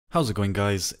How's it going,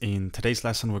 guys? In today's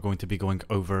lesson, we're going to be going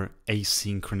over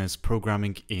asynchronous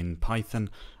programming in Python,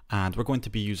 and we're going to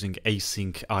be using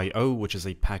AsyncIO, which is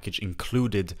a package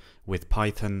included with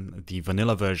Python, the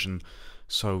vanilla version.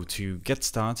 So to get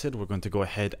started, we're going to go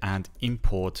ahead and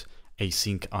import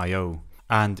AsyncIO.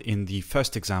 And in the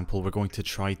first example, we're going to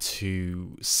try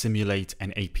to simulate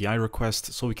an API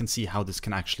request so we can see how this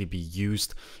can actually be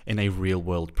used in a real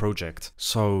world project.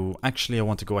 So actually, I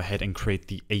want to go ahead and create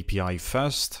the API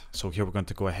first. So here we're going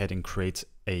to go ahead and create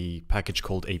a package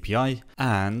called API,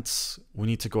 and we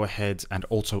need to go ahead and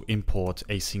also import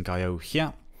AsyncIO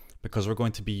here because we're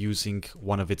going to be using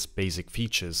one of its basic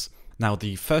features. Now,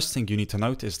 the first thing you need to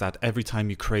note is that every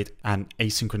time you create an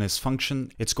asynchronous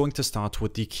function, it's going to start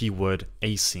with the keyword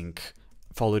async,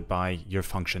 followed by your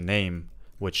function name,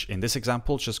 which in this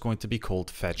example is just going to be called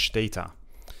fetch data.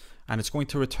 And it's going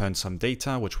to return some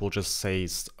data, which we'll just say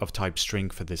is of type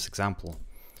string for this example.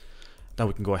 Now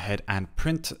we can go ahead and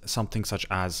print something such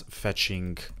as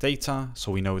fetching data,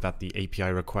 so we know that the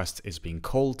API request is being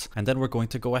called. And then we're going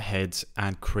to go ahead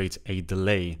and create a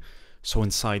delay. So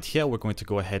inside here, we're going to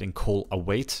go ahead and call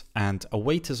await, and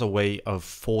await is a way of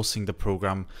forcing the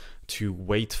program to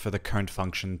wait for the current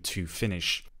function to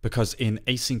finish. Because in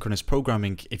asynchronous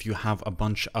programming, if you have a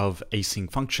bunch of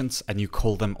async functions and you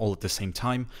call them all at the same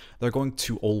time, they're going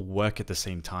to all work at the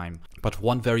same time. But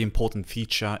one very important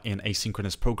feature in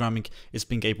asynchronous programming is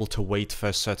being able to wait for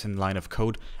a certain line of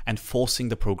code and forcing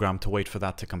the program to wait for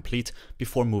that to complete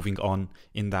before moving on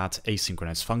in that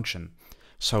asynchronous function.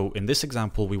 So in this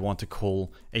example, we want to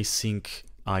call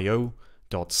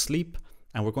asyncIO.sleep,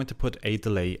 and we're going to put a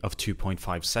delay of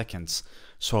 2.5 seconds.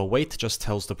 So await just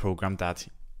tells the program that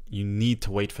you need to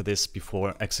wait for this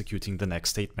before executing the next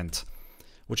statement,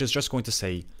 which is just going to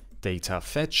say data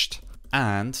fetched.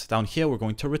 And down here, we're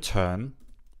going to return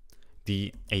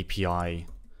the API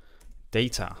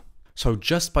data. So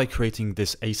just by creating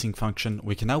this async function,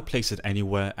 we can now place it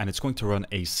anywhere and it's going to run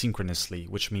asynchronously,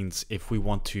 which means if we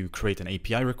want to create an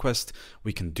API request,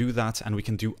 we can do that and we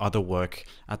can do other work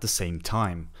at the same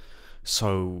time.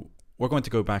 So we're going to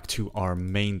go back to our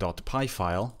main.py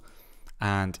file,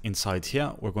 and inside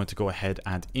here, we're going to go ahead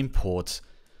and import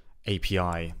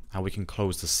API, and we can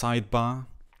close the sidebar.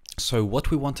 So what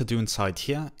we want to do inside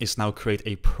here is now create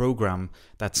a program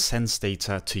that sends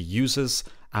data to users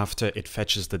after it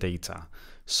fetches the data.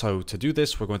 So to do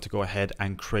this, we're going to go ahead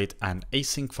and create an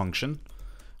async function,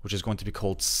 which is going to be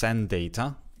called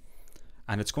sendData.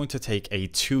 And it's going to take a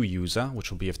toUser,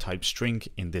 which will be of type string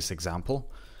in this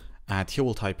example. And here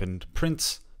we'll type in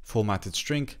print formatted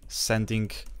string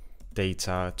sending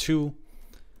data to,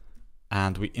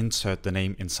 and we insert the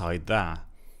name inside there.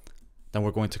 Then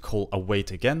we're going to call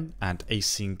await again and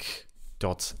async.io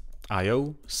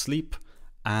sleep,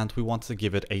 and we want to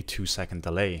give it a 2-second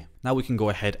delay. Now we can go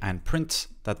ahead and print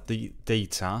that the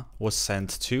data was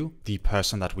sent to the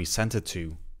person that we sent it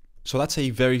to. So that's a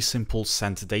very simple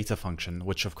send data function,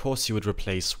 which of course you would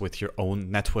replace with your own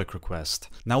network request.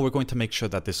 Now we're going to make sure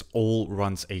that this all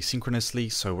runs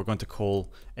asynchronously. So we're going to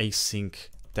call async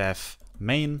def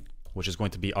main, which is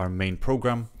going to be our main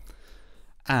program.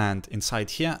 And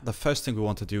inside here, the first thing we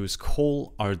want to do is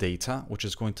call our data, which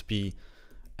is going to be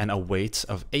an await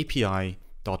of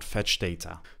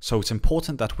API.fetchData. So it's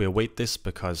important that we await this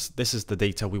because this is the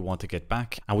data we want to get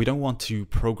back, and we don't want to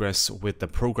progress with the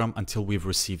program until we've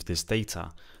received this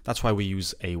data. That's why we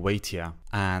use await here.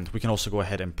 And we can also go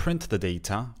ahead and print the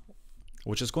data,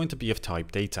 which is going to be of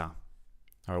type data,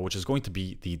 or which is going to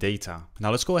be the data.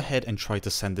 Now let's go ahead and try to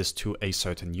send this to a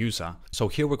certain user. So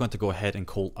here we're going to go ahead and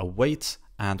call await,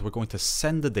 and we're going to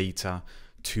send the data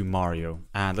to Mario.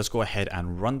 And let's go ahead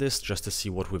and run this just to see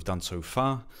what we've done so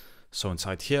far. So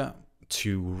inside here,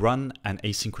 to run an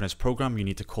asynchronous program, you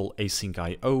need to call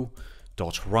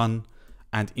asyncIO.run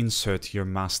and insert your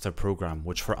master program,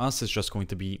 which for us is just going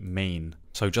to be main.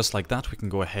 So just like that, we can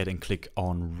go ahead and click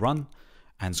on run,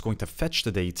 and it's going to fetch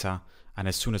the data. And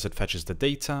as soon as it fetches the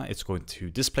data, it's going to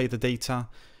display the data.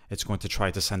 It's going to try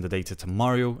to send the data to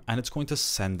Mario, and it's going to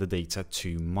send the data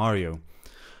to Mario.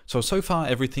 So far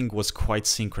everything was quite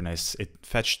synchronous. It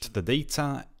fetched the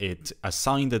data, it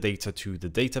assigned the data to the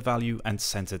data value and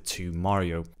sent it to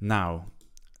Mario. Now,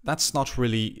 that's not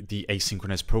really the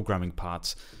asynchronous programming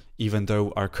part. Even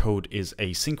though our code is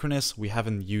asynchronous, we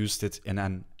haven't used it in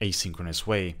an asynchronous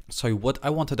way. So what I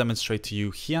want to demonstrate to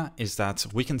you here is that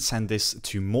we can send this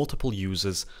to multiple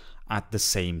users at the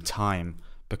same time.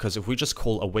 Because if we just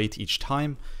call await each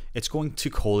time, it's going to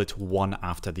call it one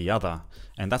after the other.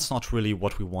 And that's not really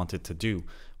what we want it to do.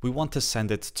 We want to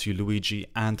send it to Luigi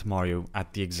and Mario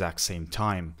at the exact same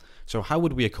time. So how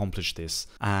would we accomplish this?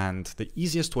 And the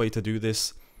easiest way to do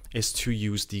this is to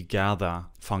use the gather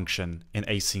function in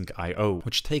AsyncIO,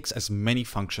 which takes as many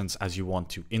functions as you want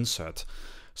to insert.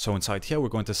 So inside here, we're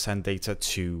going to send data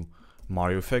to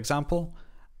Mario, for example,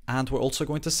 and we're also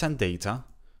going to send data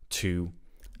to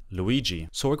Luigi.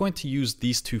 So we're going to use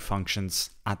these two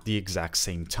functions at the exact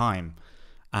same time.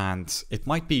 And it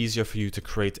might be easier for you to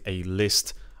create a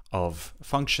list of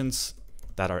functions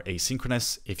that are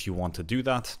asynchronous if you want to do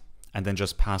that, and then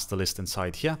just pass the list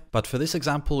inside here. But for this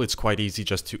example, it's quite easy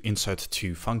just to insert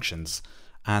two functions.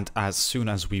 And as soon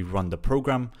as we run the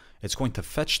program, it's going to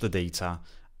fetch the data,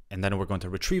 and then we're going to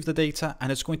retrieve the data,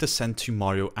 and it's going to send to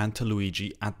Mario and to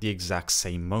Luigi at the exact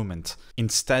same moment.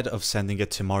 Instead of sending it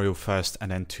to Mario first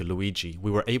and then to Luigi, we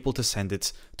were able to send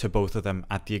it to both of them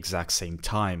at the exact same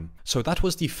time. So that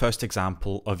was the first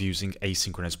example of using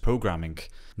asynchronous programming.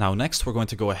 Now next, we're going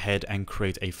to go ahead and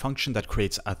create a function that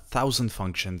creates 1,000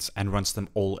 functions and runs them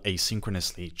all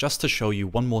asynchronously, just to show you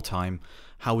one more time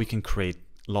how we can create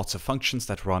lots of functions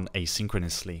that run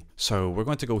asynchronously. So we're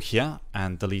going to go here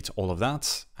and delete all of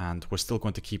that, and we're still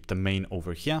going to keep the main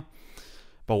over here.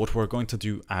 But what we're going to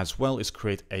do as well is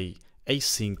create a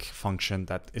async function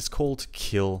that is called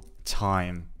kill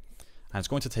time, and it's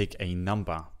going to take a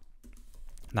number.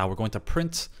 Now we're going to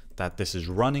print that this is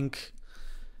running,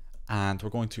 and we're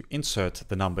going to insert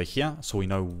the number here so we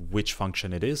know which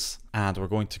function it is, and we're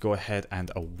going to go ahead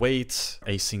and await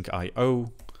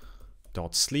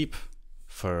asyncIO.sleep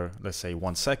for, let's say,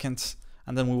 1 second,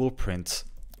 and then we will print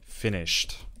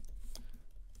finished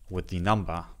with the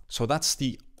number. So that's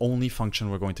the only function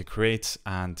we're going to create,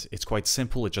 and it's quite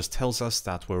simple. It just tells us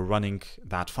that we're running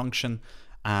that function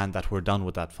and that we're done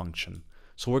with that function.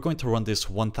 So we're going to run this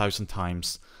 1,000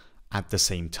 times at the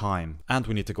same time, and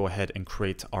we need to go ahead and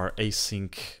create our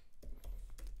async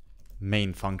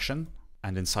main function.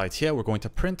 And inside here, we're going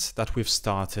to print that we've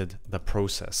started the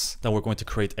process. Then we're going to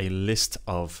create a list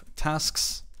of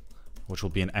tasks, which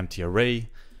will be an empty array.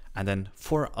 And then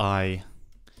for I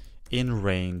in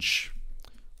range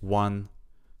 1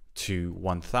 to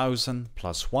 1,000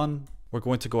 plus 1, we're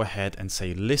going to go ahead and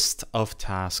say list of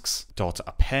tasks dot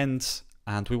append.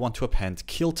 And we want to append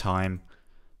kill time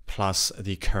plus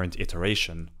the current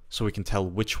iteration, so we can tell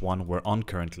which one we're on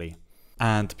currently.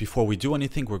 And before we do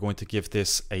anything, we're going to give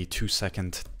this a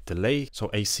 2-second delay. So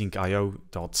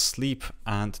asyncIO.sleep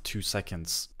and 2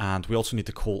 seconds. And we also need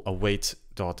to call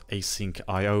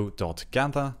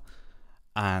await.asyncIO.gather.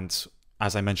 And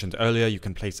as I mentioned earlier, you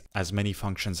can place as many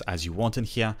functions as you want in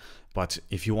here. But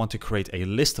if you want to create a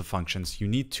list of functions, you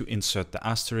need to insert the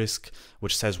asterisk,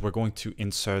 which says we're going to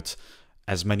insert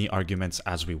as many arguments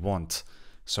as we want.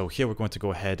 So here we're going to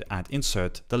go ahead and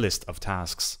insert the list of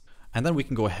tasks. And then we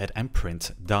can go ahead and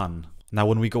print done. Now,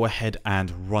 when we go ahead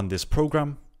and run this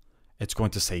program, it's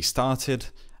going to say started,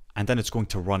 and then it's going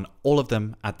to run all of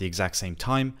them at the exact same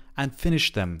time and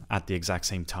finish them at the exact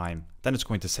same time. Then it's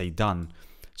going to say done.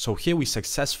 So here we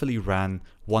successfully ran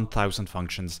 1,000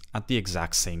 functions at the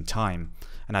exact same time.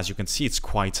 And as you can see, it's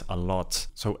quite a lot.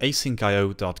 So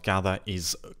asyncIO.gather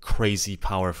is crazy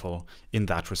powerful in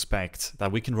that respect,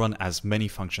 that we can run as many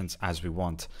functions as we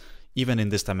want. Even in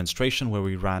this demonstration where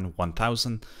we ran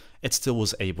 1,000, it still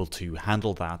was able to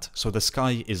handle that. So the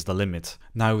sky is the limit.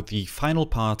 Now, the final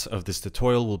part of this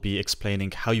tutorial will be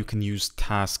explaining how you can use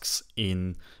tasks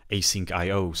in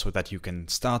AsyncIO so that you can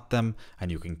start them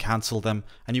and you can cancel them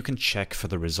and you can check for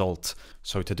the result.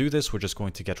 So to do this, we're just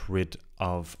going to get rid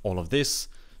of all of this,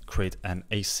 create an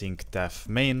async def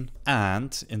main,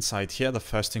 and inside here, the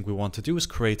first thing we want to do is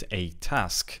create a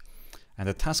task. And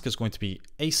the task is going to be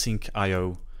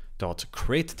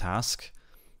asyncIO.create task,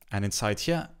 and inside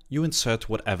here you insert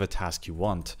whatever task you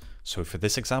want. So for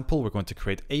this example, we're going to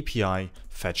create API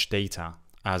fetch data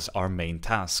as our main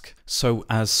task. So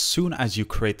as soon as you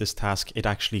create this task, it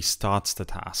actually starts the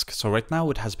task. So right now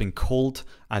it has been called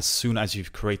as soon as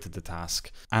you've created the task.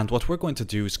 And what we're going to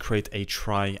do is create a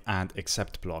try and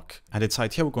except block. And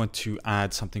inside here, we're going to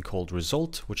add something called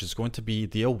result, which is going to be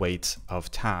the await of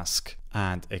task.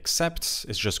 And except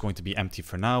is just going to be empty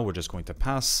for now. We're just going to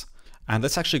pass. And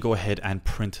let's actually go ahead and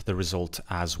print the result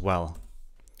as well.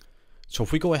 So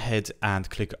if we go ahead and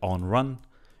click on run,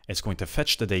 it's going to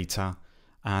fetch the data.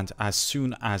 And as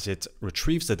soon as it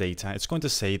retrieves the data, it's going to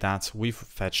say that we've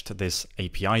fetched this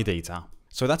API data.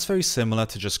 So that's very similar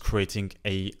to just creating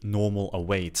a normal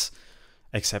await,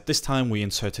 except this time we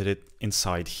inserted it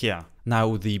inside here.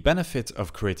 Now, the benefit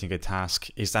of creating a task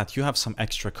is that you have some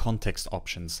extra context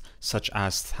options, such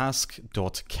as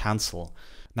task.cancel.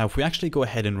 Now, if we actually go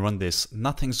ahead and run this,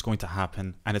 nothing's going to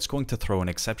happen and it's going to throw an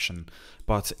exception.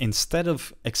 But instead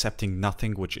of accepting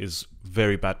nothing, which is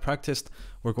very bad practice,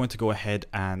 we're going to go ahead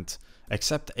and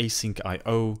accept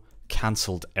asyncIO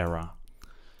cancelled error.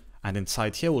 And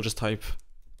inside here, we'll just type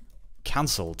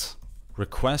cancelled.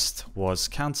 Request was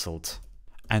cancelled.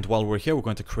 And while we're here, we're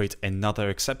going to create another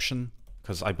exception,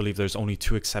 because I believe there's only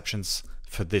 2 exceptions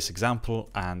for this example,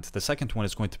 and the second one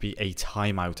is going to be a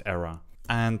timeout error.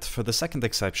 And for the second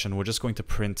exception, we're just going to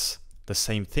print the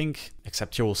same thing,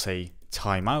 except here we'll say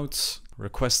timeout,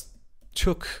 request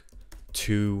took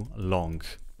too long.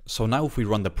 So now if we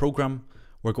run the program,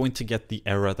 we're going to get the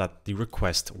error that the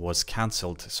request was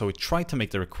cancelled. So it tried to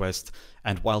make the request,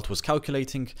 and while it was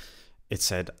calculating, it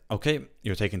said, okay,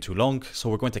 you're taking too long, so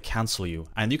we're going to cancel you.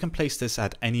 And you can place this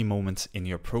at any moment in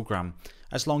your program.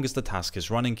 As long as the task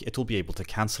is running, it will be able to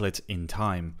cancel it in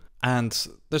time. And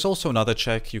there's also another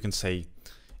check. You can say,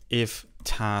 if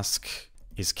task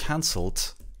is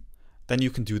cancelled, then you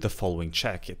can do the following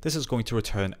check. This is going to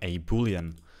return a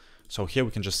Boolean. So here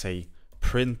we can just say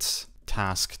print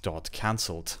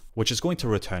task.cancelled, which is going to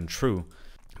return true.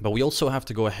 But we also have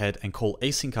to go ahead and call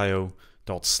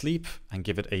AsyncIO.sleep and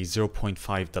give it a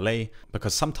 0.5 delay,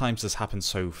 because sometimes this happens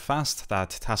so fast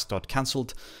that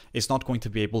task.cancelled is not going to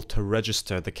be able to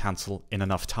register the cancel in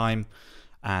enough time,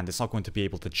 and it's not going to be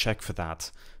able to check for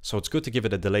that. So it's good to give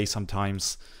it a delay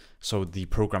sometimes so the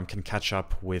program can catch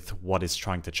up with what it's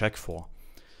trying to check for.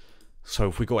 So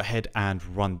if we go ahead and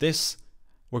run this,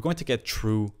 we're going to get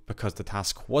true because the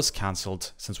task was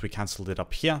cancelled, since we cancelled it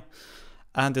up here,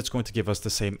 and it's going to give us the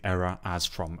same error as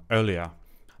from earlier.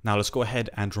 Now let's go ahead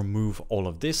and remove all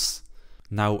of this.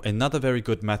 Now another very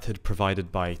good method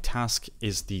provided by task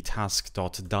is the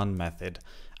task.done method.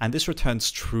 And this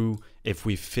returns true if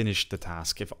we finished the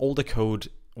task. If all the code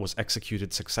was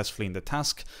executed successfully in the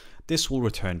task, this will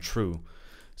return true.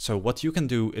 So what you can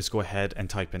do is go ahead and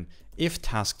type in if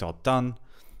task.done,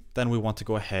 then we want to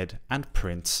go ahead and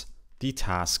print the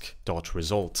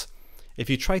task.result. If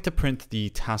you try to print the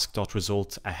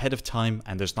task.result ahead of time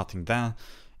and there's nothing there,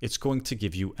 it's going to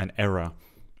give you an error.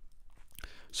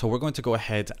 So we're going to go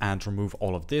ahead and remove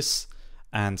all of this.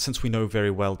 And since we know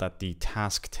very well that the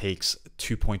task takes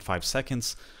 2.5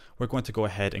 seconds, we're going to go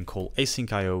ahead and call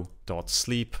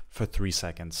AsyncIO.sleep for 3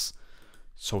 seconds.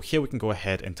 So here we can go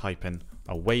ahead and type in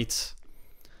await.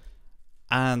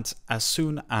 And as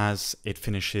soon as it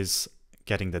finishes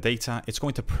getting the data, it's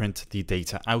going to print the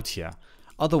data out here.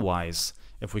 Otherwise,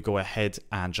 if we go ahead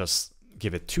and just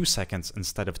give it 2 seconds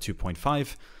instead of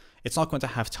 2.5, it's not going to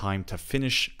have time to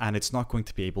finish and it's not going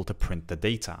to be able to print the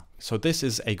data. So this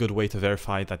is a good way to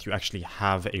verify that you actually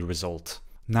have a result.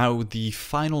 Now, the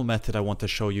final method I want to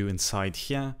show you inside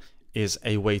here is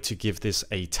a way to give this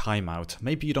a timeout.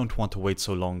 Maybe you don't want to wait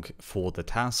so long for the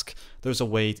task. There's a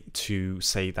way to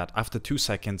say that after 2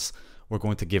 seconds, we're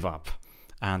going to give up.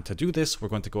 And to do this, we're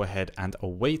going to go ahead and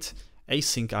await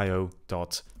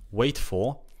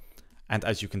AsyncIO.waitFor. And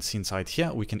as you can see inside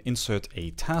here, we can insert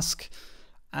a task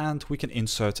and we can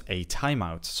insert a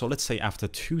timeout. So let's say after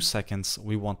 2 seconds,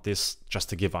 we want this just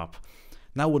to give up.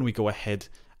 Now, when we go ahead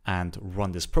and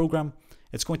run this program,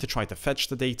 it's going to try to fetch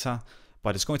the data,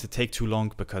 but it's going to take too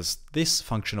long because this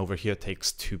function over here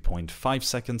takes 2.5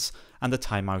 seconds and the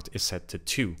timeout is set to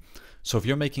 2. So if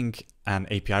you're making an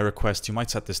API request, you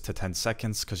might set this to 10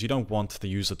 seconds because you don't want the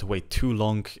user to wait too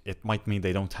long. It might mean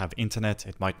they don't have internet.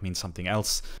 It might mean something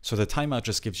else. So the timeout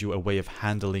just gives you a way of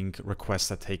handling requests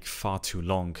that take far too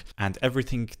long. And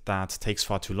everything that takes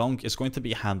far too long is going to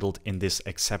be handled in this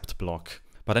except block.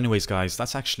 But anyways, guys,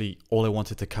 that's actually all I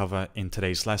wanted to cover in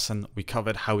today's lesson. We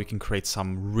covered how we can create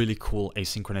some really cool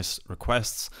asynchronous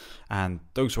requests, and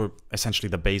those were essentially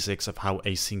the basics of how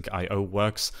AsyncIO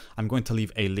works. I'm going to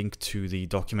leave a link to the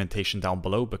documentation down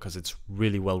below because it's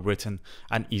really well written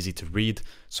and easy to read.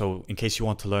 So in case you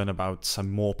want to learn about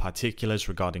some more particulars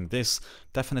regarding this,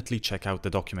 definitely check out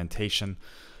the documentation.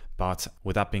 But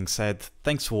with that being said,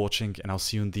 thanks for watching and I'll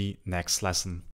see you in the next lesson.